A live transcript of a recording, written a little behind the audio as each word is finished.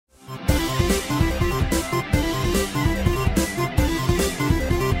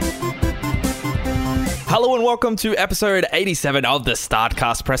Hello and welcome to episode 87 of the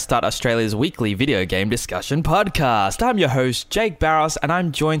Startcast. Press Start, Australia's weekly video game discussion podcast. I'm your host, Jake Barros, and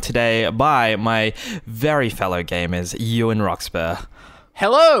I'm joined today by my very fellow gamers, Ewan Roxburgh.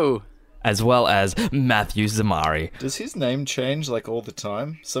 Hello! As well as Matthew Zamari. Does his name change like all the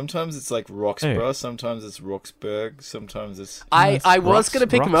time? Sometimes it's like Roxburgh, sometimes it's Roxburgh, sometimes it's... I was going to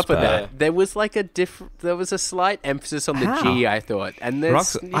pick him up with Roxburgh. that. There was like there was a slight emphasis on the How? G, I thought. And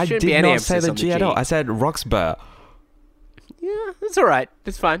there's I shouldn't did be any not say emphasis the on G at all. I said Roxburgh. Yeah, it's alright.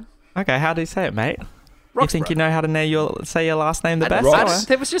 It's fine. Okay, how do you say it, mate? You Roxburgh. think you know how to say your last name the best? Rox-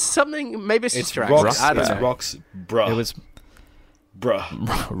 There was just something, maybe it's It's distraction. Rox, I don't it's know. Roxbruh. It was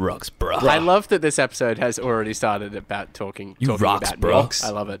Bruh. Roxburgh. I love that this episode has already started about talking rocks, about bro. me. I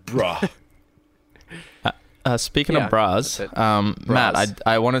love it. Bruh. Speaking Yeah, of bras, that's it. Matt,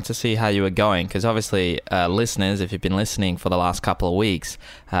 I wanted to see how you were going because obviously, listeners, if you've been listening for the last couple of weeks,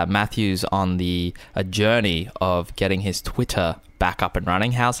 Matthew's on a journey of getting his Twitter back up and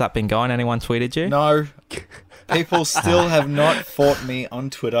running. How's that been going? Anyone tweeted you? No. People still have not fought me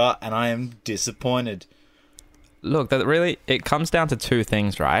on Twitter, and I am disappointed. Look, it comes down to two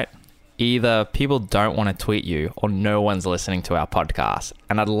things, right? Either people don't want to tweet you, or no one's listening to our podcast.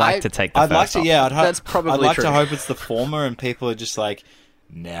 And I'd like to take the I'd first like to, option. yeah. That's probably I'd like true. to hope it's the former, and people are just like,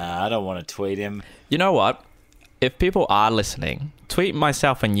 nah, I don't want to tweet him. You know what? If people are listening, tweet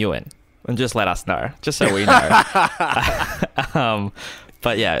myself and Ewan and just let us know, just so we know.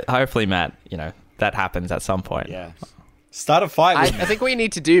 But yeah, hopefully, Matt, that happens at some point. Yeah. Start a fight I with me. think what you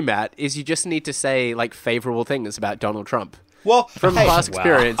need to do, Matt, is you just need to say like favorable things about Donald Trump. Well, From hey, past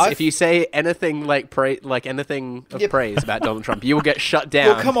experience, I've- if you say anything anything of praise about Donald Trump, you will get shut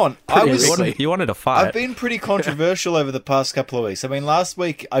down. Well, come on. pretty I was- quickly. You wanted to fight. I've been pretty controversial over the past couple of weeks. I mean, last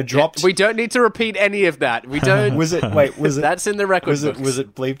week I dropped... We don't need to repeat any of that. We don't. Was it That's in the record was books.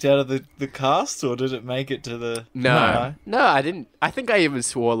 it bleeped out of the cast, or did it make it to the... No, I didn't. I think I even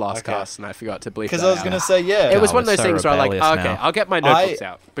swore last Okay. cast, and I forgot to bleep. Because that I was out. going to say, yeah. It was Oh, one of those it's so things where I'm like, rebellious okay, now. I'll get my notebooks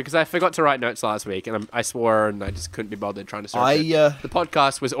out because I forgot to write notes last week, and I swore, and I just couldn't be bothered trying to search it. The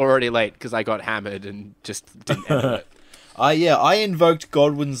podcast was already late because I got hammered and just didn't edit it. I invoked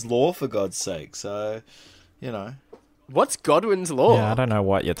Godwin's law, for God's sake. So, What's Godwin's law? Yeah, I don't know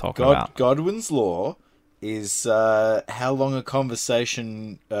what you're talking about. Godwin's law is how long a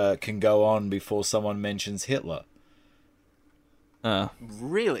conversation can go on before someone mentions Hitler.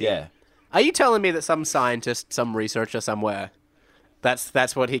 Really? Yeah. Are you telling me that some scientist, some researcher somewhere,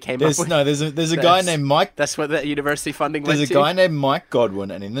 that's what he came up with? No, there's a guy named Mike. That's what that university funding There's went a to? guy named Mike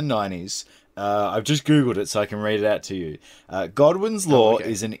Godwin, and in the 90s, I've just Googled it so I can read it out to you. Godwin's law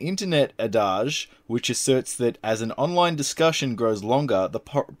is an internet adage which asserts that as an online discussion grows longer, the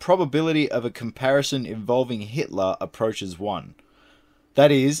probability of a comparison involving Hitler approaches 1. That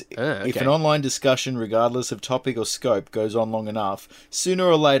is, if an online discussion, regardless of topic or scope, goes on long enough, sooner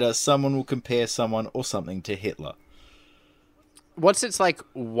or later someone will compare someone or something to Hitler. What's its like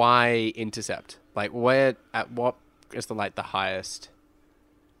y-intercept? Like at what is the highest?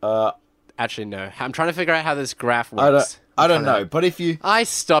 Actually, no. I'm trying to figure out how this graph works. I don't know, but if you I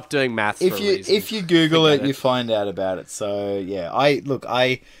stopped doing maths for a reason. if you Google it, you find out about it. So yeah,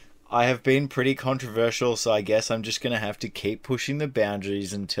 I have been pretty controversial, so I guess I'm just gonna have to keep pushing the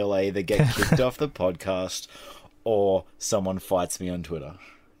boundaries until I either get kicked off the podcast or someone fights me on Twitter.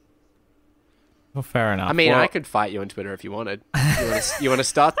 Well, fair enough. I mean, Well, I could fight you on Twitter if you wanted. You want to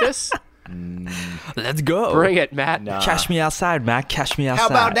start this? let's go. Bring it, Matt. Nah. Cash me outside, Matt. Cash me outside. How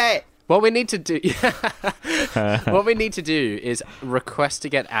about that? What we need to do, what we need to do is request to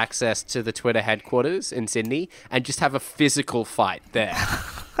get access to the Twitter headquarters in Sydney and just have a physical fight there.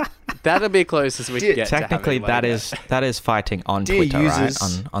 That'll be close as we can get. Technically, to having that is fighting on Dear Twitter, users,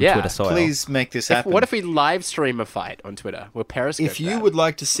 right? On yeah, Twitter soil. Please make this happen. What if we live stream a fight on Twitter? We'll Periscope If you that. would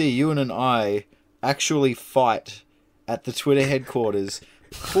like to see Ewan and I actually fight at the Twitter headquarters,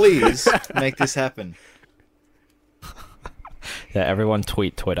 please make this happen. Yeah, everyone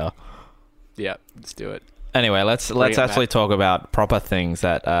tweet Twitter. Yeah, let's do it. Anyway, let's it, actually Matt. talk about proper things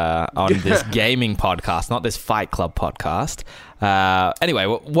that on this gaming podcast, not this Fight Club podcast. Anyway,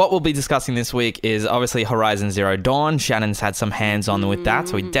 what we'll be discussing this week is obviously Horizon Zero Dawn. Shannon's had some hands-on with that,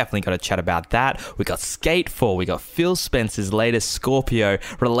 so we definitely got to chat about that. We got Skate 4. We got Phil Spencer's latest Scorpio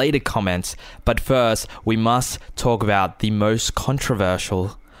related comments. But first, we must talk about the most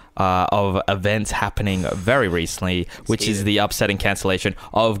controversial of events happening very recently, which is the upsetting cancellation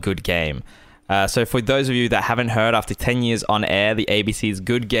of Good Game. So for those of you that haven't heard, after 10 years on air, the ABC's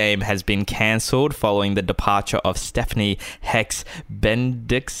Good Game has been cancelled following the departure of Stephanie Hex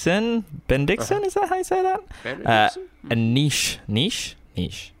Bendixson. Bendixson, is that how you say that? Bendixson? And Niche.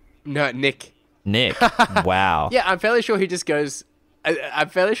 No, Nick. Nick. Wow. Yeah, I'm fairly sure he just goes. I'm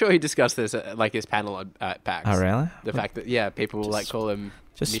fairly sure he discussed this at like his panel at PAX. Oh, really? The fact that people will like call him.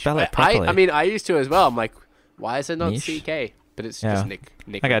 Just Nish- spell it properly. I mean, I used to as well. I'm like, why is it not Niche? CK? But it's just Nick.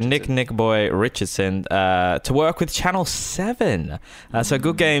 Okay, Nick Boy Richardson to work with Channel 7. So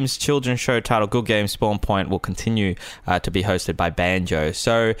Good Games children's show titled Good Games Spawn Point will continue to be hosted by Banjo.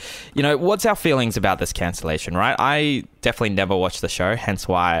 So, what's our feelings about this cancellation, right? I definitely never watched the show, hence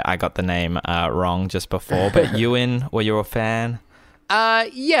why I got the name wrong just before. But Ewan, were you a fan?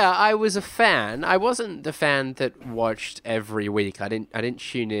 Yeah, I was a fan. I wasn't the fan that watched every week. I didn't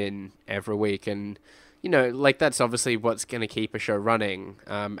tune in every week, and like that's obviously what's going to keep a show running.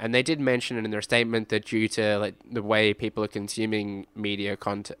 And they did mention it in their statement that due to like the way people are consuming media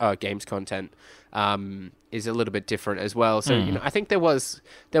content, games content, is a little bit different as well. So I think there was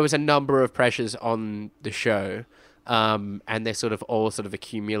a number of pressures on the show. And they all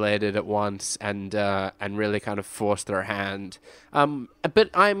accumulated at once and really kind of forced their hand. But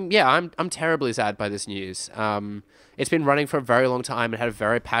I'm terribly sad by this news. It's been running for a very long time. It had a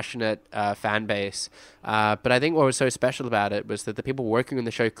very passionate fan base. But I think what was so special about it was that the people working on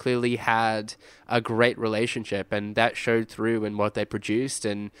the show clearly had a great relationship, and that showed through in what they produced.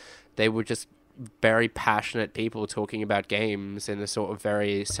 And they were just very passionate people talking about games in a sort of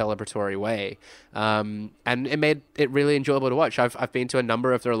very celebratory way, and it made it really enjoyable to watch. I've been to a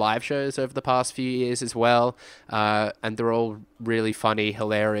number of their live shows over the past few years as well, and they're all really funny,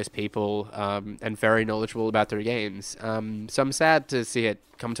 hilarious people, and very knowledgeable about their games. So I'm sad to see it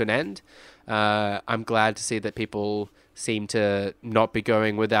come to an end. I'm glad to see that people seem to not be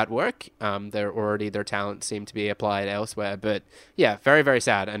going without work. Their talent seem to be applied elsewhere. But yeah, very, very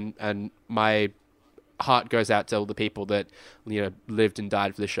sad. And my heart goes out to all the people that lived and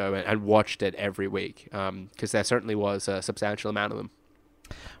died for the show and watched it every week, because there certainly was a substantial amount of them.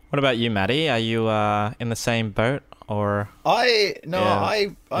 What about you, Maddie? Are you in the same boat? Or I'm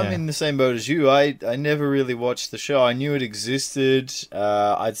in the same boat as you. I never really watched the show. I knew it existed.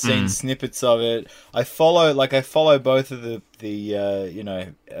 I'd seen snippets of it. I follow both of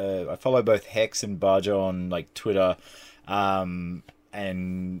I follow both Hex and Barjo on like Twitter, and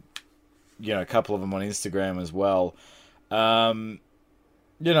a couple of them on Instagram as well. And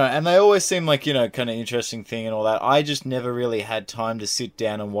they always seem like, kind of interesting thing and all that. I just never really had time to sit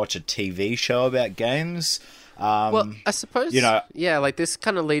down and watch a TV show about games. Well, I suppose, like this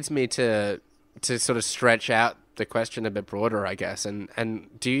kind of leads me to sort of stretch out the question a bit broader, I guess. And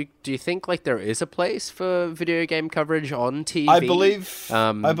do you think like there is a place for video game coverage on TV? I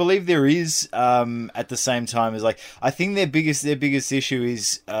believe there is. At the same time as like, I think their biggest issue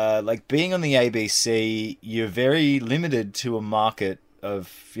is like being on the ABC. You're very limited to a market of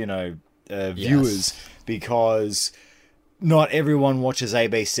viewers, because not everyone watches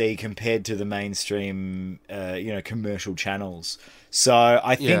ABC compared to the mainstream, commercial channels. So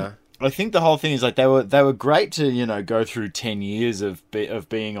I think the whole thing is like they were great to go through 10 years of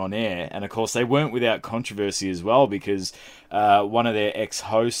being on air, and of course they weren't without controversy as well, because one of their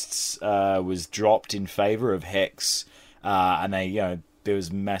ex-hosts was dropped in favor of Hex, and there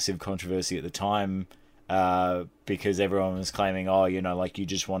was massive controversy at the time. Because everyone was claiming, you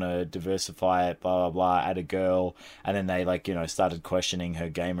just want to diversify it, blah, blah, blah, add a girl. And then they, started questioning her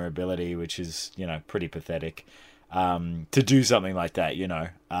gamer ability, which is, pretty pathetic, to do something like that,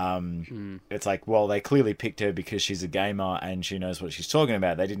 It's like, well, they clearly picked her because she's a gamer and she knows what she's talking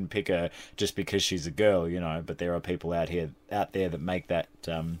about. They didn't pick her just because she's a girl, but there are people out there that make that,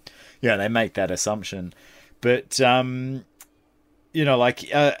 they make that assumption. But,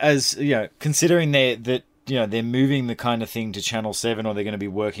 considering that they're moving the kind of thing to Channel 7, or they're going to be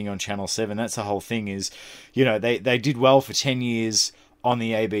working on Channel 7, that's the whole thing is, they did well for 10 years on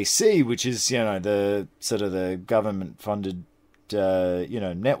the ABC, which is, the sort of the government-funded,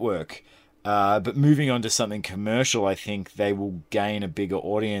 network. But moving on to something commercial, I think they will gain a bigger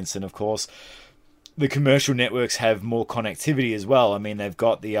audience. And, of course, the commercial networks have more connectivity as well. I mean, they've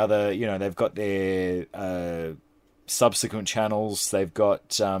got the other, they've got their subsequent channels, they've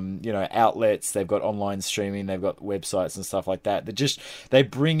got outlets, they've got online streaming, they've got websites and stuff like that. They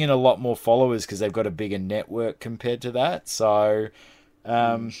bring in a lot more followers because they've got a bigger network compared to that. So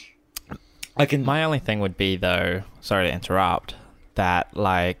my only thing would be, though, sorry to interrupt, that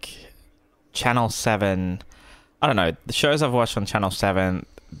like Channel 7, I don't know, the shows I've watched on Channel 7,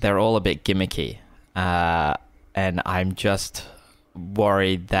 they're all a bit gimmicky, and I'm just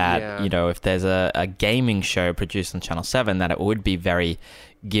worried that if there's a gaming show produced on Channel 7, that it would be very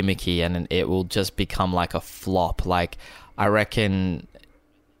gimmicky and it will just become like a flop. Like, I reckon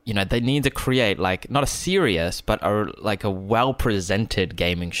they need to create like not a serious but a well presented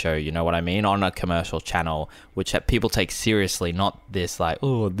gaming show, you know what I mean, on a commercial channel which people take seriously, not this like,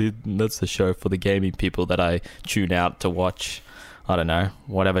 oh, that's the show for the gaming people that I tune out to watch, I don't know,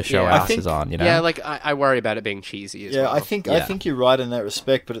 whatever show else is on, Yeah, like I worry about it being cheesy as well. I think you're right in that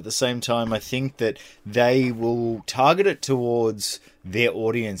respect, but at the same time I think that they will target it towards their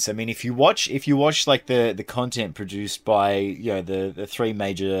audience. I mean, if you watch like the content produced by the three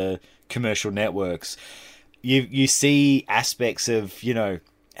major commercial networks, you see aspects of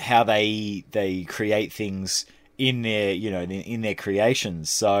how they create things in their in their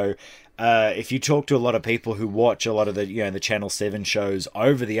creations. So if you talk to a lot of people who watch a lot of the the Channel 7 shows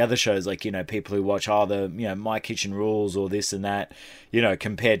over the other shows, like people who watch My Kitchen Rules or this and that,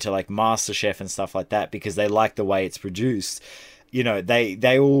 compared to like MasterChef and stuff like that, because they like the way it's produced, you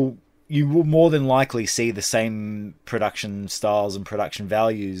will more than likely see the same production styles and production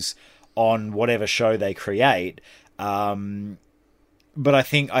values on whatever show they create. But I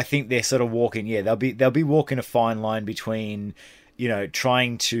think they're sort of walking, they'll be walking a fine line between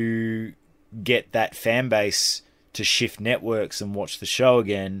trying to get that fan base to shift networks and watch the show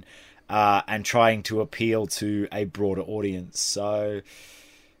again, and trying to appeal to a broader audience. So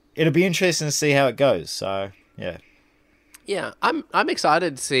it'll be interesting to see how it goes. So yeah. Yeah, I'm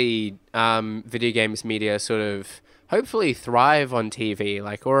excited to see video games media sort of hopefully thrive on TV.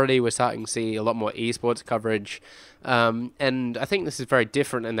 Like already we're starting to see a lot more esports coverage, and I think this is very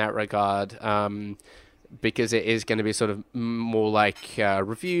different in that regard. Because it is going to be sort of more like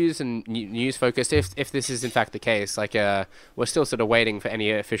reviews and news focused. If this is in fact the case, like we're still sort of waiting for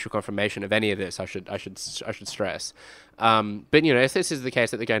any official confirmation of any of this. I should stress. But if this is the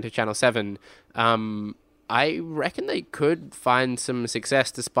case that they're going to Channel 7, I reckon they could find some success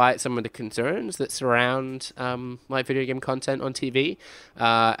despite some of the concerns that surround like video game content on TV,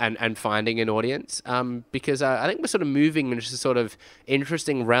 and finding an audience. Because I think we're sort of moving into a sort of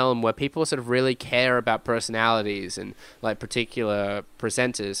interesting realm where people sort of really care about personalities and like particular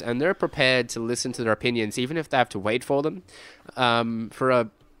presenters, and they're prepared to listen to their opinions even if they have to wait for them.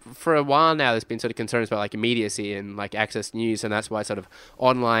 For a while now, there's been sort of concerns about like immediacy and like access news, and that's why sort of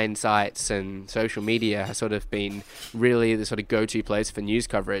online sites and social media has sort of been really the sort of go-to place for news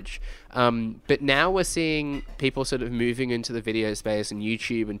coverage. But now we're seeing people sort of moving into the video space and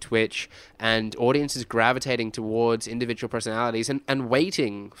YouTube and Twitch, and audiences gravitating towards individual personalities and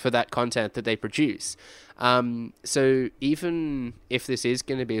waiting for that content that they produce. So even if this is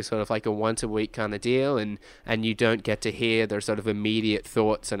going to be sort of like a once a week kind of deal, and you don't get to hear their sort of immediate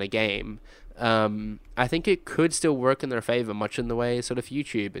thoughts on a game, I think it could still work in their favor, much in the way sort of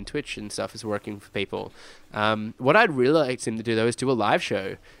YouTube and Twitch and stuff is working for people. What I'd really like them to do though is do a live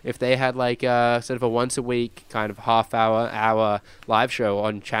show. If they had like sort of a once a week kind of hour live show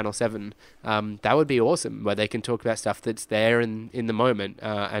on Channel 7, that would be awesome, where they can talk about stuff that's there in the moment,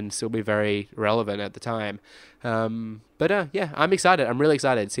 and still be very relevant at the time. But yeah, I'm excited. I'm really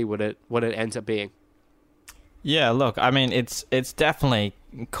excited to see what it ends up being. Yeah, look, I mean, it's definitely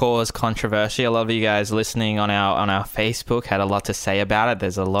caused controversy. A lot of you guys listening on our Facebook had a lot to say about it.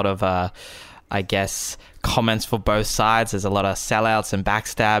 There's a lot of, I guess, comments for both sides. There's a lot of sellouts and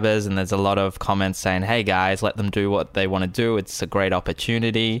backstabbers, and there's a lot of comments saying, hey guys, let them do what they want to do. It's a great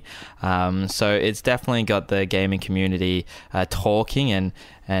opportunity. So it's definitely got the gaming community talking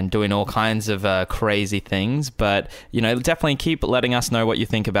and doing all kinds of crazy things. But, definitely keep letting us know what you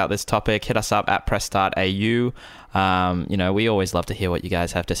think about this topic. Hit us up at pressstartau. We always love to hear what you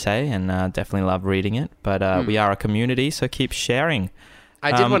guys have to say, and definitely love reading it. But we are a community, so keep sharing.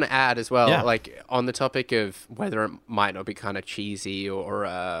 I did want to add as well, like on the topic of whether it might not be kind of cheesy or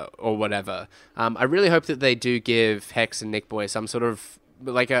whatever. I really hope that they do give Hex and Nick Boy some sort of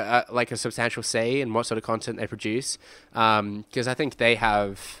like a substantial say in what sort of content they produce, because I think they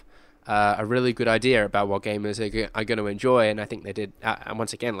have a really good idea about what gamers are going to enjoy, and I think they did. And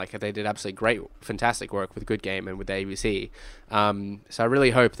once again, like they did absolutely great, fantastic work with Good Game and with the ABC. So I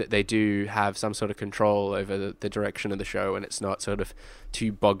really hope that they do have some sort of control over the direction of the show, and it's not sort of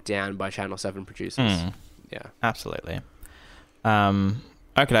too bogged down by Channel 7 producers. Yeah, absolutely.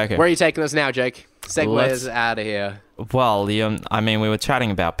 Okay. Where are you taking us now, Jake? Segue us out of here. Well, we were chatting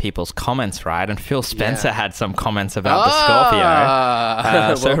about people's comments, right? And Phil Spencer had some comments about the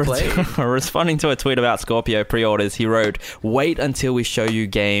Scorpio. Responding to a tweet about Scorpio pre-orders, he wrote, "Wait until we show you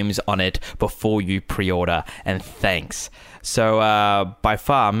games on it before you pre-order, and thanks." So, by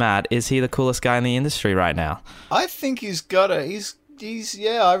far, Matt, is he the coolest guy in the industry right now? I think he's got a...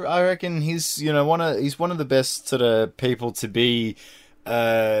 I reckon he's one of the best sort of people to be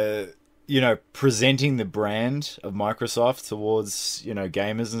presenting the brand of Microsoft towards,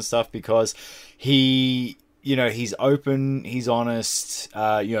 gamers and stuff, because he's open, he's honest,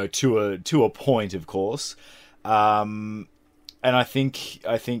 to a point, of course. And I think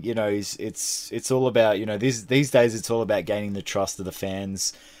it's all about, these days it's all about gaining the trust of the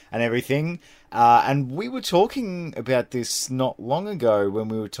fans and everything. And we were talking about this not long ago when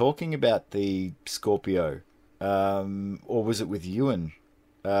we were talking about the Scorpio, or was it with Ewan?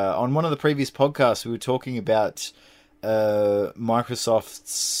 On one of the previous podcasts, we were talking about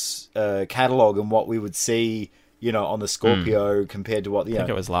Microsoft's catalog and what we would see, on the Scorpio compared to what I think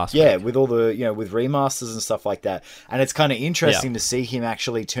it was last week. week. With all the with remasters and stuff like that. And it's kind of interesting to see him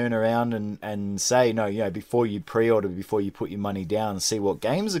actually turn around and say, no, before you pre-order, before you put your money down, see what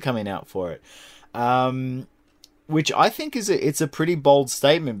games are coming out for it. Which I think it's a pretty bold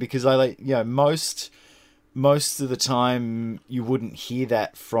statement, because most of the time you wouldn't hear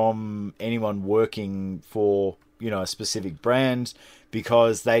that from anyone working for, a specific brand,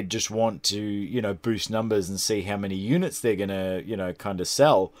 because they just want to, boost numbers and see how many units they're going to, kind of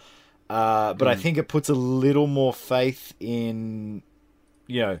sell. But I think it puts a little more faith in,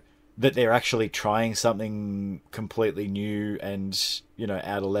 that they're actually trying something completely new and,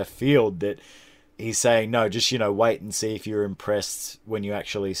 out of left field, that he's saying, no, just, wait and see if you're impressed when you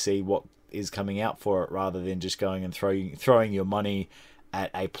actually see what is coming out for it, rather than just going and throwing your money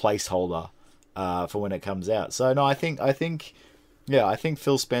at a placeholder for when it comes out. So no, I think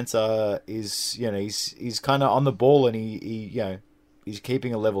Phil Spencer is, he's kind of on the ball, and he's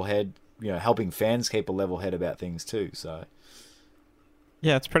keeping a level head, helping fans keep a level head about things too. So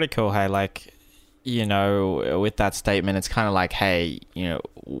yeah, it's pretty cool. Hey, like, with that statement, it's kind of like, hey,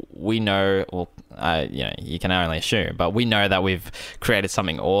 we know, well, you can only assume, but we know that we've created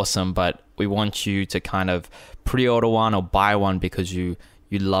something awesome, but we want you to kind of pre-order one or buy one because you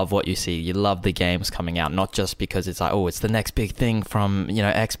love what you see. You love the games coming out, not just because it's like, oh, it's the next big thing from,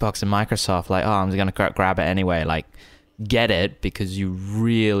 Xbox and Microsoft. Like, oh, I'm just going to grab it anyway. Like, get it because you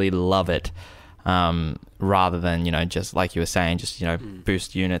really love it. Rather than, just like you were saying, just,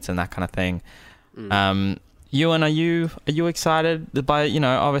 boost units and that kind of thing. Ewan, are you excited by,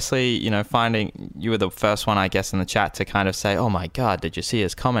 obviously, finding you were the first one, I guess, in the chat to kind of say, oh my God, did you see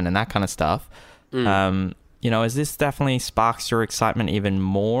his comment and that kind of stuff? Is this definitely sparks your excitement even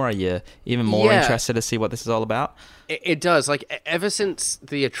more? Are you even more interested to see what this is all about? It does. Like, ever since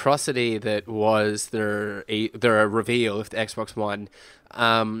the atrocity that was their reveal of the Xbox One,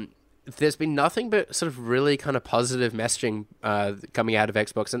 there's been nothing but sort of really kind of positive messaging coming out of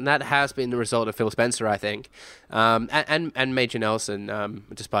Xbox, and that has been the result of Phil Spencer, I think, and Major Nelson,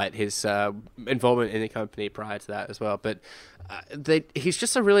 despite his involvement in the company prior to that as well. But he's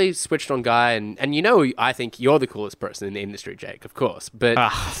just a really switched-on guy, and I think you're the coolest person in the industry, Jake, of course.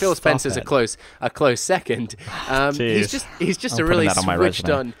 But Phil Spencer's a close second. He's just a really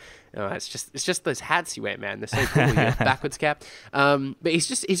switched-on. Oh, it's just those hats you wear, man. They're so cool. You have a backwards cap. But he's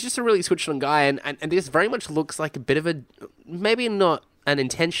just a really switched on guy, and this very much looks like a bit of a, maybe not an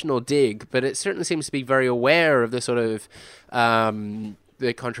intentional dig, but it certainly seems to be very aware of the sort of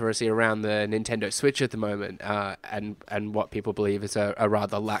the controversy around the Nintendo Switch at the moment, and what people believe is a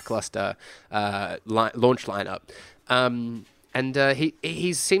rather lackluster launch lineup. And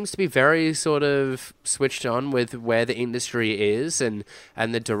he seems to be very sort of switched on with where the industry is and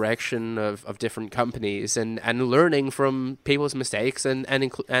the direction of different companies and learning from people's mistakes and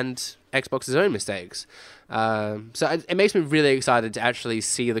Xbox's own mistakes. So it makes me really excited to actually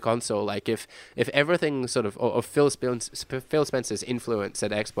see the console. Like if everything sort of Phil Spencer's influence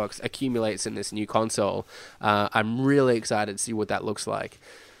at Xbox accumulates in this new console, I'm really excited to see what that looks like.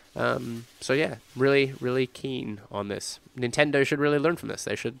 So yeah, really, really keen on this. Nintendo should really learn from this.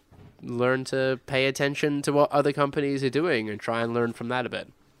 They should learn to pay attention to what other companies are doing and try and learn from that a bit.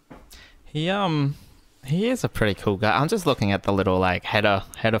 He is a pretty cool guy. I'm just looking at the little like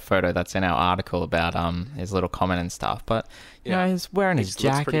header photo that's in our article about his little comment and stuff. But you know, he's wearing his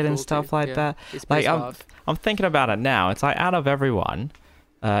jacket and stuff like that. Like I'm thinking about it now. It's like out of everyone,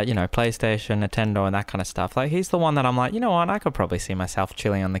 PlayStation, Nintendo, and that kind of stuff. Like, he's the one that I'm like, you know what? I could probably see myself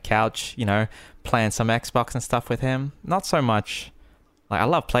chilling on the couch, playing some Xbox and stuff with him. Not so much. Like, I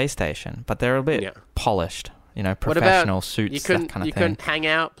love PlayStation, but they're a bit polished. Professional suits, that kind of thing. You couldn't hang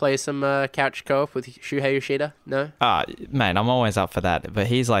out, play some couch co-op with Shuhei Yoshida? No? Man, I'm always up for that. But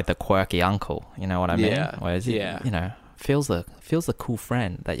he's like the quirky uncle. You know what I mean? Whereas he, feels the cool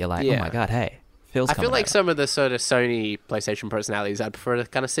friend that you're like, oh my God, hey. I feel like some of the sort of Sony PlayStation personalities I'd prefer to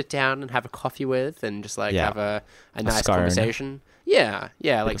kind of sit down and have a coffee with and just like have a nice conversation. Yeah,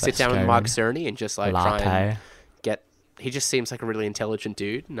 like sit down with Mark Cerny and just like try and get he just seems like a really intelligent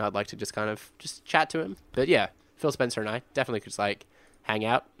dude, and I'd like to just kind of just chat to him. But yeah, Phil Spencer and I definitely could just like hang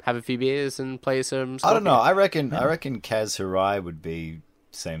out, have a few beers, and play some Scorpio. I don't know. I reckon Kaz Hirai would be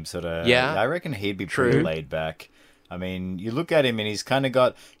same sort of. Yeah. I reckon he'd be True. pretty laid back. I mean, you look at him and he's kind of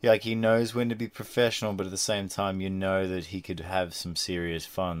got, like, he knows when to be professional, but at the same time, you know that he could have some serious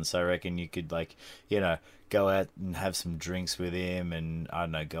fun. So I reckon you could, like, you know, go out and have some drinks with him and, I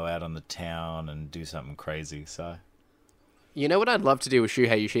don't know, go out on the town and do something crazy. So, You know what I'd love to do with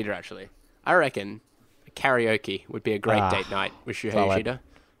Shuhei Yoshida, actually? I reckon karaoke would be a great date night with Shuhei solid. Yoshida.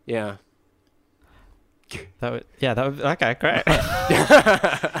 Yeah. That would okay, great.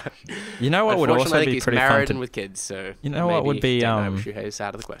 You know what would Unfortunately, also I think be he's pretty married fun to and with kids, so You know what would be, date night with Shuhei is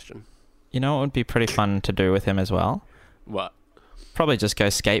out of the question. you know what would be pretty fun to do with him as well? What? Probably just go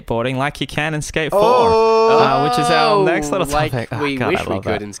skateboarding like you can in Skate 4, which is our Oh, next little like topic. Oh, we God, I wish we love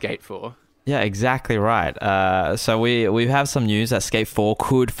could that. in Skate 4. Yeah, exactly right. So we have some news that Skate 4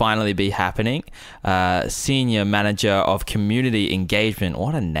 could finally be happening. Senior Manager of Community Engagement.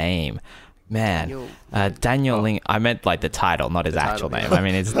 What a name. Man. Daniel Ling. I meant like the title, not his actual title, name. I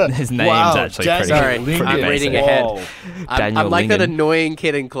mean, his name's Wow, actually Jack- pretty Sorry, pretty I'm basic. reading ahead. Whoa. Daniel I'm like that Lingen. annoying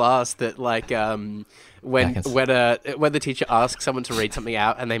kid in class that like when Back in- when the teacher asks someone to read something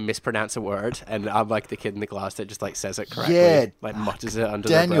out and they mispronounce a word, and I'm like the kid in the class that just like says it correctly, Yeah, like mutters it under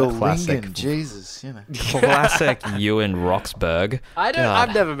Daniel their breath. Lingen, Jesus, you know. Classic Ewan Roxburgh. I don't. God.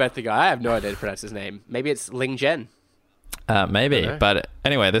 I've never met the guy. I have no idea to pronounce his name. Maybe it's Ling Jen. Maybe, know. but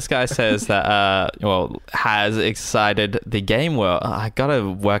anyway, this guy says that has excited the game world. I gotta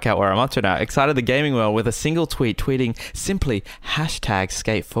work out where I'm up to now. Excited the gaming world with a single tweet tweeting simply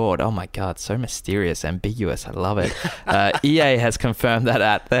 #SkateForward. Oh my God, so mysterious, ambiguous. I love it. EA has confirmed that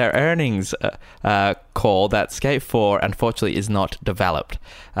at their earnings call that Skate 4 unfortunately is not developed.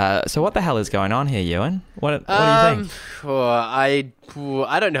 So what the hell is going on here, Ewan? What do you think?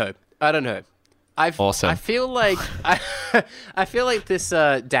 I don't know. Awesome. I feel like I feel like this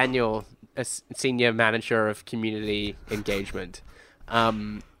Daniel, senior manager of community engagement,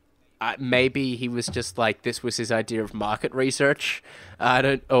 maybe he was just like this was his idea of market research.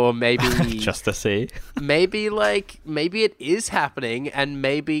 Or maybe Just to see. maybe it is happening, and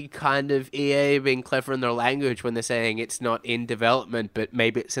maybe kind of EA being clever in their language when they're saying it's not in development, but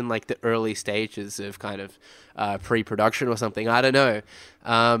maybe it's in like the early stages of kind of pre-production or something. I don't know.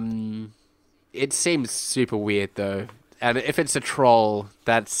 It seems super weird though, and if it's a troll,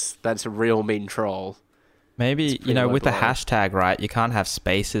 that's a real mean troll. Maybe, pretty with the low blow. hashtag, right, you can't have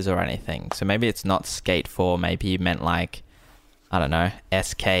spaces or anything. So maybe it's not Skate 4. Maybe you meant like, I don't know,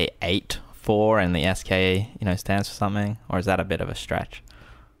 SK84 and the SK, stands for something? Or is that a bit of a stretch?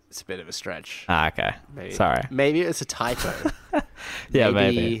 It's a bit of a stretch. Okay. Maybe. Sorry. Maybe it's a typo. Yeah,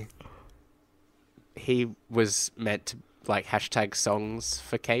 maybe. He was meant to like hashtag songs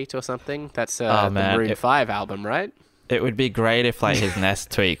for Kate or something. That's the man, Maroon 5 album, right? It would be great if like his Nest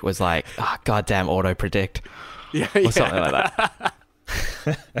tweak was like, goddamn auto predict Yeah, or something like that.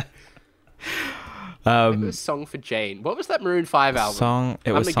 It was Song for Jane. What was that Maroon 5 album? It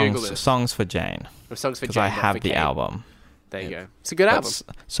I'm was gonna Google this. songs for Jane. It was Songs for Because Jane. I not have for the Kate. album. There you go. It's a good album.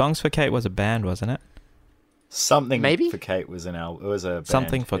 Songs for Kate was a band, wasn't it? Something Maybe? for Kate was an album. It was a band,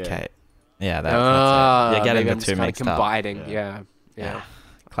 Something for yeah. Kate. Yeah, that's it. You're getting maybe the I'm just two kinda mixed up. combining. Yeah. There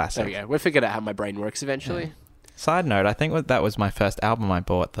Classic. we go. We'll figure out how my brain works eventually. Side note, I think that was my first album I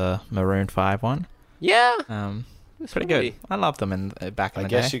bought, the Maroon 5 one. Yeah. Pretty probably- good. I loved them back in I the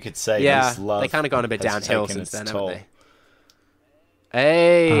guess day. you could say Yeah, his love they kind of gone a bit has downhill taken since its then, toll. haven't they?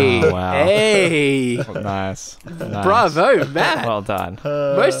 Hey, Oh, wow. hey, Nice. bravo, Matt. Well done.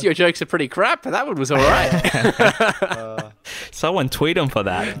 Most of your jokes are pretty crap, but that one was all right. Someone tweet him for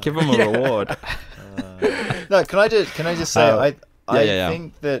that. Give him a reward. No, can I just say I yeah.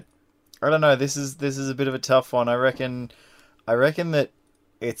 think that I don't know. This is a bit of a tough one. I reckon that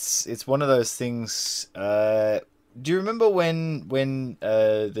it's one of those things. Do you remember when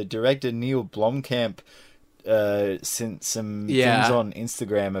the director Neil Blomkamp sent some things on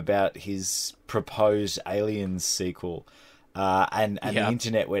Instagram about his proposed Aliens sequel? And the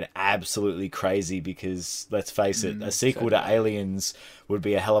internet went absolutely crazy because, let's face it, a sequel to Aliens would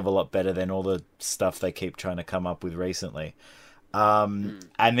be a hell of a lot better than all the stuff they keep trying to come up with recently. And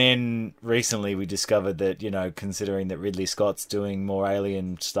then recently we discovered that, considering that Ridley Scott's doing more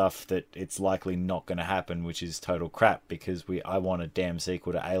Alien stuff, that it's likely not going to happen, which is total crap because I want a damn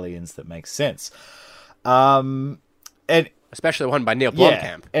sequel to Aliens that makes sense. And Especially one by Neil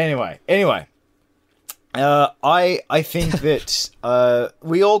Blomkamp. Anyway. I think that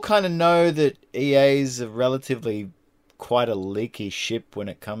we all kind of know that EA's a relatively quite a leaky ship when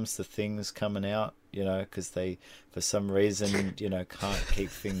it comes to things coming out. because they, for some reason, can't keep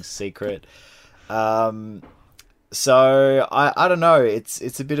things secret. So I don't know.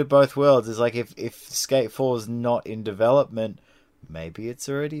 It's a bit of both worlds. It's like if Skate 4 is not in development, maybe it's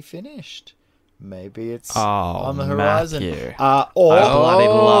already finished. Maybe it's on the horizon. Matthew. I bloody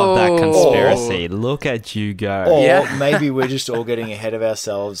love that conspiracy. Look at you go. Or maybe we're just all getting ahead of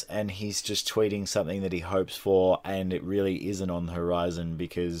ourselves and he's just tweeting something that he hopes for and it really isn't on the horizon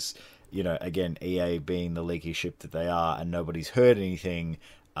because, again, EA being the leaky ship that they are and nobody's heard anything,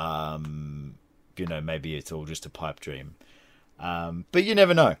 maybe it's all just a pipe dream. But you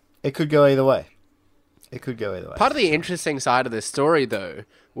never know. It could go either way. Part of the interesting side of this story, though,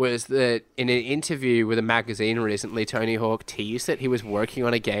 was that in an interview with a magazine recently, Tony Hawk teased that he was working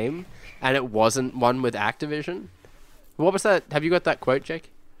on a game, and it wasn't one with Activision. What was that? Have you got that quote,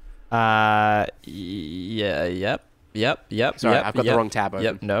 Jake? Yep. Sorry, I've got the wrong tab open.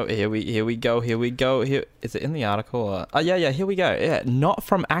 Yep. No, here we go. Here, is it in the article? Yeah. Here we go. Yeah, not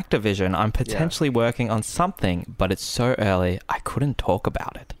from Activision. I'm potentially working on something, but it's so early I couldn't talk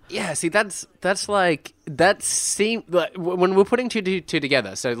about it. Yeah, see, that seemed like when we're putting two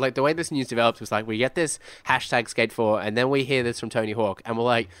together. So, like, the way this news develops was like we get this hashtag Skate 4, and then we hear this from Tony Hawk, and we're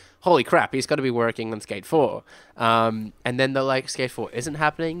like, holy crap, he's got to be working on Skate 4. And then they're like, Skate 4 isn't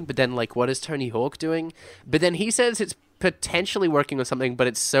happening, but then, like, what is Tony Hawk doing? But then he says it's potentially working on something, but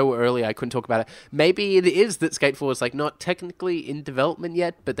it's so early I couldn't talk about it. Maybe it is that Skate 4 is, like, not technically in development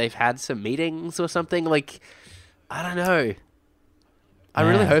yet, but they've had some meetings or something. Like, I don't know. I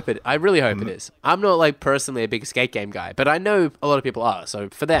really hope it is. I'm not, like, personally a big skate game guy, but I know a lot of people are. So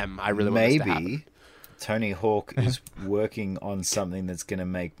for them, I really want this to happen. Maybe Tony Hawk is working on something that's going to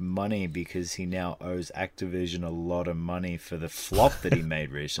make money because he now owes Activision a lot of money for the flop that he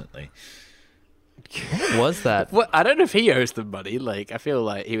made recently. What was that? Well, I don't know if he owes them money. Like, I feel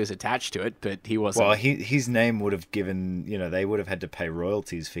like he was attached to it, but he wasn't. Well, his name would have given, they would have had to pay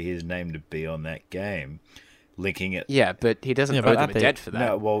royalties for his name to be on that game. Linking it. Yeah, but he doesn't owe them a debt for that.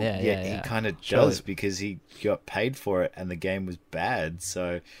 No, well, he kind of does because he got paid for it and the game was bad.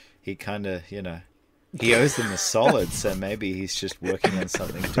 So he kind of, he owes them a solid. So maybe he's just working on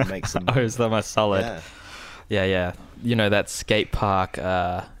something to make some... Owes them a solid. Yeah. That skate park...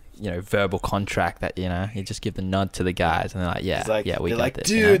 verbal contract that, you just give the nod to the guys and they're like, we got this.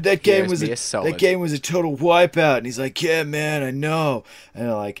 Dude, that game was a total wipeout. And he's like, yeah, man, I know. And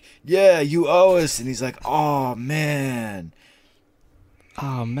they're like, yeah, you owe us. And he's like, oh, man.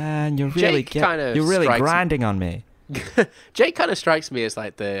 Oh, man, you're really grinding on me. Jake kind of strikes me as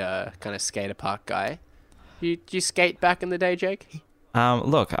like the kind of skater park guy. You skate back in the day, Jake?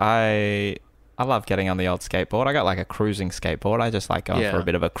 Look, I love getting on the old skateboard. I got like a cruising skateboard. I just like going for a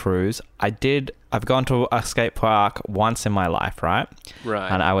bit of a cruise. I've gone to a skate park once in my life, right?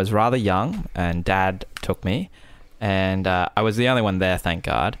 Right. And I was rather young and Dad took me and I was the only one there, thank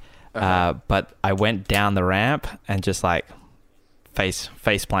God. But I went down the ramp and just like face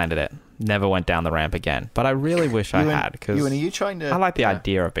planted it. Never went down the ramp again. But I really wish I had because I like the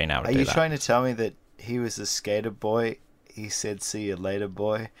idea of being able to do that. Are you trying to tell me that he was a skater boy? He said, see you later,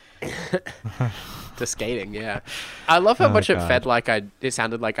 boy. To skating, yeah. I love how much it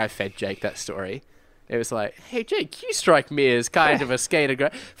sounded like I fed Jake that story. It was like, hey, Jake, you strike me as kind of a skater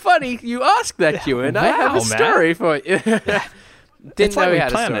guy. Funny, you asked that, Ewan. I have a story for you. Didn't know we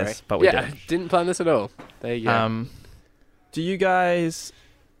had a story. This, but we didn't plan this at all. There you go. Do you guys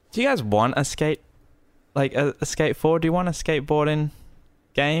want a skate, like a skate 4? Do you want a skateboarding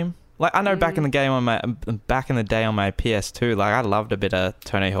game? Like, I know back in the day on my PS2, like, I loved a bit of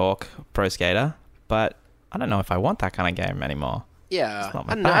Tony Hawk Pro Skater, but I don't know if I want that kind of game anymore. Yeah. It's not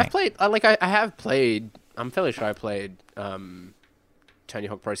my I don't know. thing. I have played, I'm fairly sure I played Tony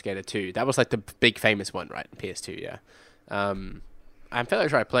Hawk Pro Skater 2. That was like the big famous one, right? PS2, yeah. I'm fairly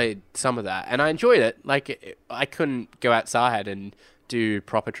sure I played some of that, and I enjoyed it. Like, I couldn't go outside and do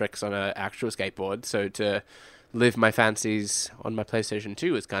proper tricks on an actual skateboard, so to live my fancies on my PlayStation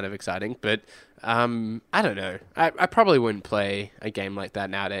 2 was kind of exciting, but I don't know. I probably wouldn't play a game like that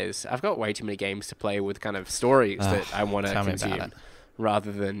nowadays. I've got way too many games to play with kind of stories that I want to consume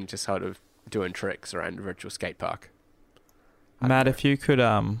rather than just sort of doing tricks around a virtual skate park. Matt, if you could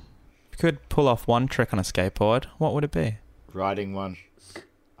pull off one trick on a skateboard, what would it be? Riding one.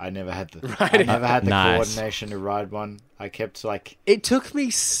 I never had the coordination to ride one. I kept like... It took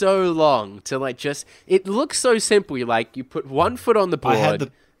me so long to like just... It looks so simple. You put one foot on the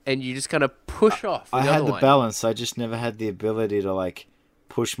board and you just kind of push off. I had the balance. I just never had the ability to like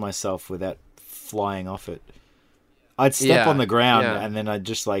push myself without flying off it. I'd step on the ground and then I'd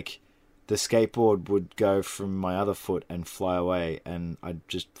just like... the skateboard would go from my other foot and fly away, and I'd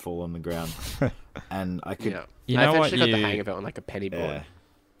just fall on the ground. And I could... Yeah. You I know what? eventually got the hang of it on like a penny board. Yeah.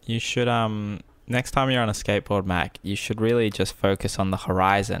 You should next time you're on a skateboard, Mac, you should really just focus on the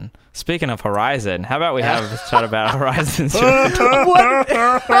horizon. Speaking of horizon, how about we have a chat about Horizon Zero Dawn? What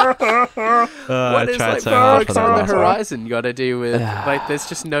is like focus on the horizon got to do with like? There's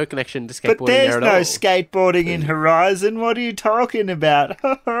just no connection to skateboarding But there's there at no all. skateboarding in Horizon. What are you talking about?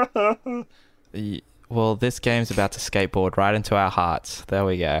 Well, this game's about to skateboard right into our hearts. There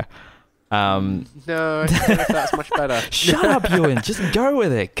we go. No, I don't know if that's much better. Shut up, Ewan. Just go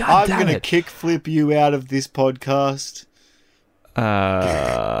with it. God damn I'm going it. to kickflip you out of this podcast.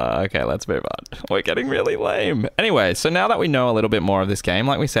 Okay, let's move on. We're getting really lame. Anyway, so now that we know a little bit more of this game,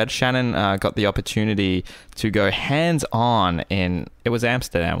 like we said, Shannon got the opportunity to go hands-on in... It was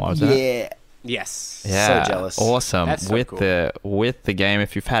Amsterdam, wasn't it? Yeah. Yes. Yeah, So jealous. Awesome. That's so with cool. the game,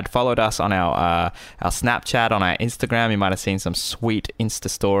 if you've followed us on our Snapchat, on our Instagram, you might have seen some sweet Insta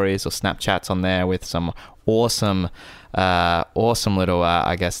stories or Snapchats on there with some awesome little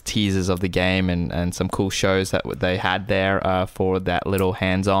I guess teasers of the game and some cool shows that they had there for that little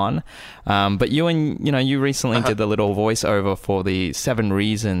hands-on. But you recently did the little voiceover for the 7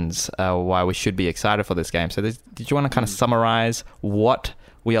 reasons why we should be excited for this game. So did you want to kind of summarize what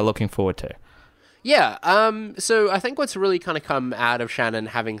we are looking forward to? Yeah, so I think what's really kind of come out of Shannon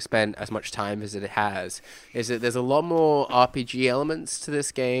having spent as much time as it has is that there's a lot more RPG elements to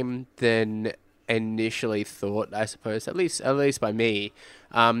this game than initially thought, I suppose, at least by me.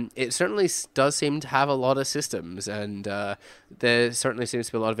 It certainly does seem to have a lot of systems, and there certainly seems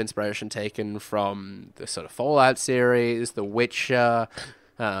to be a lot of inspiration taken from the sort of Fallout series, The Witcher,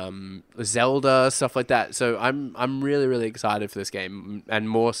 Zelda, stuff like that. So I'm really, really excited for this game, and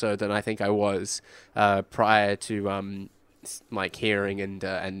more so than I think I was prior to like hearing and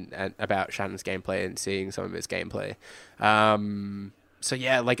about Shannon's gameplay and seeing some of his gameplay. So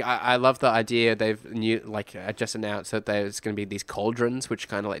yeah, like I love the idea. I just announced that there's going to be these cauldrons, which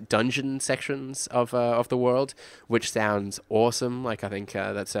kind of like dungeon sections of the world, which sounds awesome. Like I think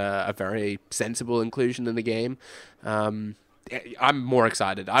that's a very sensible inclusion in the game. I'm more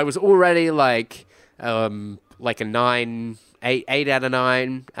excited. I was already like a 8 out of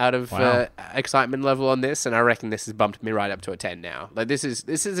 9 out of Wow. excitement level on this, and I reckon this has bumped me right up to a 10 now. Like this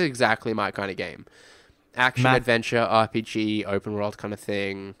is exactly my kind of game. Action, adventure, RPG, open world kind of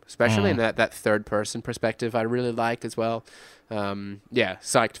thing, especially in that third person perspective I really like as well. Yeah,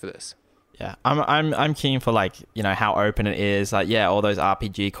 psyched for this. Yeah, I'm keen for how open it is. All those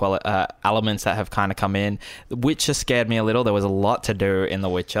RPG elements that have kind of come in. The Witcher scared me a little. There was a lot to do in The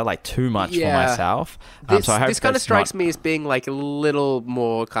Witcher, too much for myself. So I hope this kind of strikes me as being like a little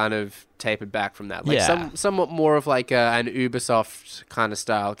more kind of tapered back from that. Somewhat more of like an Ubisoft kind of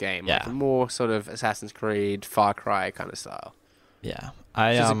style game. Yeah. Like more sort of Assassin's Creed, Far Cry kind of style. Yeah,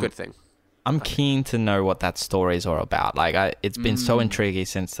 Which is a good thing. I'm keen to know what that story is all about. It's been so intriguing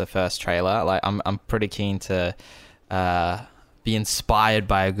since the first trailer. I'm pretty keen to be inspired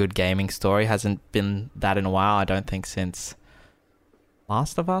by a good gaming story. Hasn't been that in a while. I don't think since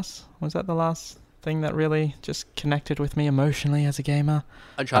Last of Us. Was that the last thing that really just connected with me emotionally as a gamer?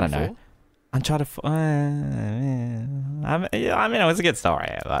 Uncharted 4? Uncharted 4. I mean, it was a good story,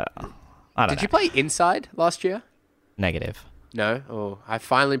 but I don't know. Did you play Inside last year? Negative. No? Oh, I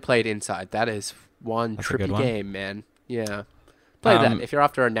finally played Inside. That is one That's a good trippy one. game, man. Yeah. Play that if you're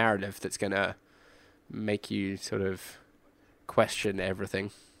after a narrative that's going to make you sort of question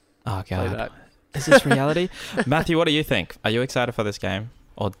everything. Oh, Play God. that. Is this reality? Matthew, what do you think? Are you excited for this game?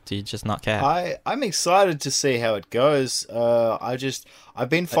 Or do you just not care? I'm excited to see how it goes. I've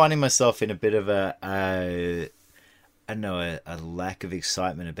been finding myself in a bit of a lack of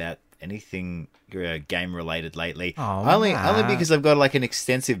excitement about anything game related lately. Only because I've got an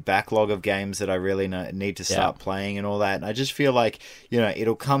extensive backlog of games that I really need to start playing and all that. And I just feel like,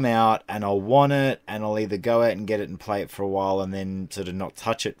 it'll come out and I'll want it and I'll either go out and get it and play it for a while and then sort of not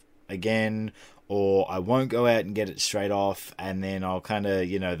touch it again, or I won't go out and get it straight off, and then I'll kind of,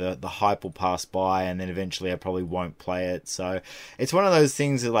 the hype will pass by, and then eventually I probably won't play it. So it's one of those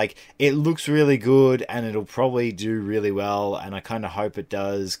things that, it looks really good, and it'll probably do really well, and I kind of hope it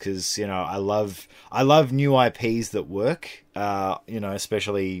does, because, I love new IPs that work,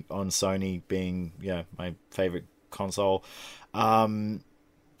 especially on Sony being, my favorite console.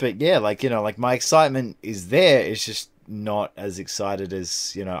 But yeah, my excitement is there. It's just not as excited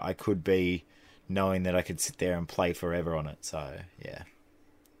as, I could be, knowing that I could sit there and play forever on it. So yeah.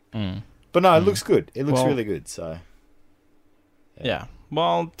 But no, it looks good. It looks really good. So yeah.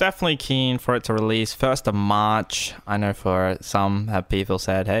 Well, definitely keen for it to release 1st of March. I know for some people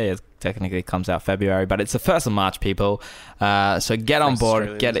said, hey, it technically comes out February, but it's the 1st of March, people. So get on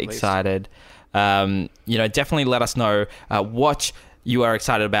board, get excited. Definitely let us know what you are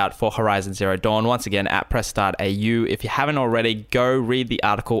excited about for Horizon Zero Dawn. Once again, at press.au. If you haven't already, go read the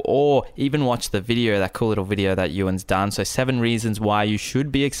article or even watch the video, that cool little video that Ewan's done. So 7 reasons why you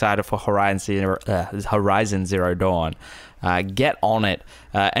should be excited for Horizon Zero Dawn. Get on it.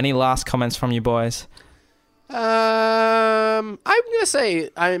 Any last comments from you boys? I'm going to say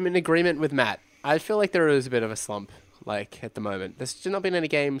I'm in agreement with Matt. I feel like there is a bit of a slump, at the moment. There's just not been any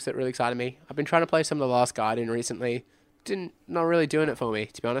games that really excited me. I've been trying to play some of The Last Guardian recently. Not really doing it for me,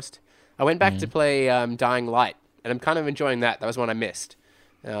 to be honest. I went back to play Dying Light, and I'm kind of enjoying that. That was one I missed.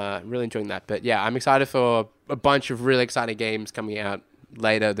 Really enjoying that. But yeah, I'm excited for a bunch of really exciting games coming out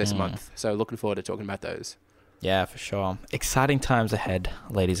later this month. So looking forward to talking about those. Yeah, for sure. Exciting times ahead,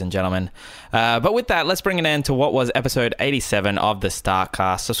 ladies and gentlemen. But with that, let's bring an end to what was episode 87 of the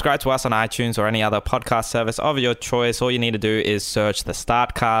Startcast. Subscribe to us on iTunes or any other podcast service of your choice. All you need to do is search the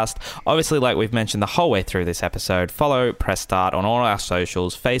Startcast. Obviously, like we've mentioned the whole way through this episode, follow Press Start on all our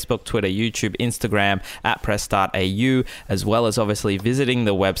socials, Facebook, Twitter, YouTube, Instagram, at pressstartau, as well as obviously visiting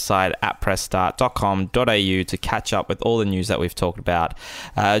the website at pressstart.com.au to catch up with all the news that we've talked about.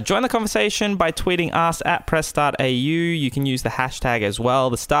 Join the conversation by tweeting us at press.au. You can use the hashtag as well,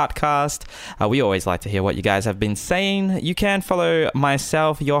 the Startcast. We always like to hear what you guys have been saying. You can follow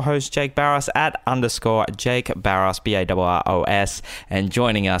myself, your host Jake Barros, at _Jake Barros, Barros. And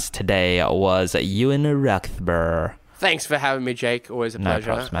joining us today was Ewan Ruxber. Thanks for having me, Jake. Always a pleasure.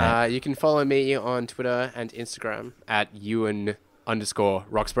 No props, mate. You can follow me on Twitter and Instagram at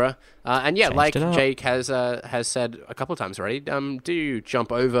Ewan_Roxburgh. And yeah, like Jake has said a couple of times already, do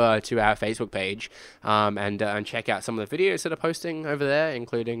jump over to our Facebook page and check out some of the videos that are posting over there,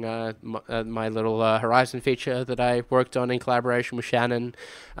 including my little Horizon feature that I worked on in collaboration with Shannon.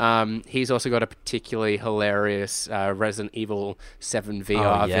 He's also got a particularly hilarious Resident Evil 7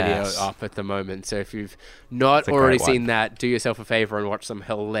 VR video up at the moment. So if you've not already seen that, do yourself a favor and watch some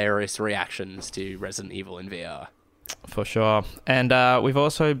hilarious reactions to Resident Evil in VR. For sure. And we've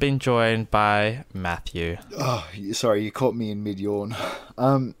also been joined by Matthew. Oh, sorry, you caught me in mid-yawn.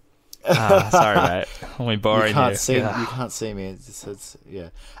 Sorry, mate. We're boring you. Can't see me.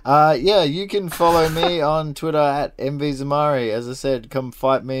 You can follow me on Twitter at MVZamari. As I said, come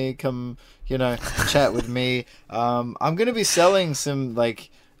fight me. Come, chat with me. I'm going to be selling some,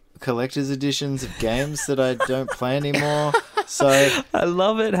 collector's editions of games that I don't play anymore. So I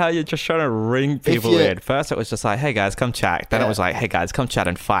love it how you're just trying to ring people in. First it was just like, hey guys, come chat. Then it was like, hey guys, come chat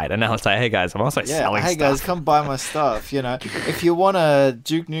and fight. And now it's like, hey guys, I'm also selling stuff. Hey guys, come buy my stuff. If you want a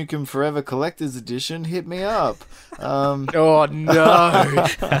Duke Nukem Forever collector's edition, hit me up. Oh no,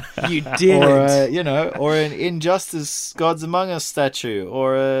 you didn't. Or an Injustice Gods Among Us statue,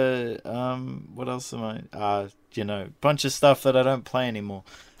 or a what else am I? Bunch of stuff that I don't play anymore.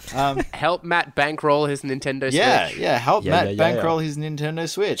 Help Matt bankroll his Nintendo Switch. Help Matt bankroll his Nintendo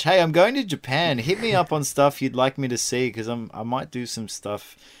Switch. Hey, I'm going to Japan. Hit me up on stuff you'd like me to see, because I might do some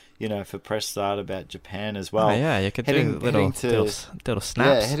stuff, for Press Start about Japan as well. Oh, yeah, you could do little snaps.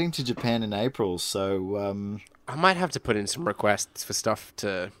 Yeah, heading to Japan in April, so... I might have to put in some requests for stuff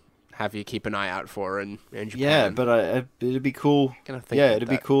to have you keep an eye out for in Japan. Yeah, but it'd be cool. It'd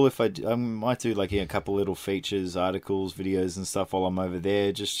be cool if I might do a couple little features, articles, videos and stuff while I'm over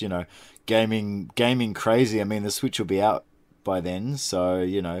there. Just, gaming crazy. I mean, the Switch will be out by then, so,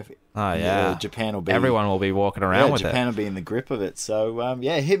 Japan will be... Everyone will be walking around with Japan will be in the grip of it. So,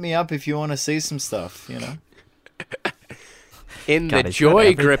 hit me up if you want to see some stuff, In the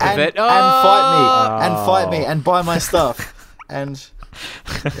joy grip of it. And fight me, and buy my stuff. And,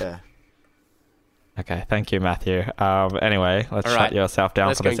 yeah. Okay, thank you, Matthew. Anyway, let's shut yourself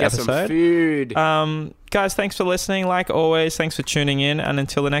down for this episode. Some food. Guys, thanks for listening. Like always, thanks for tuning in. And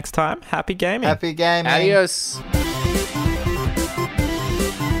until the next time, happy gaming. Happy gaming. Adios.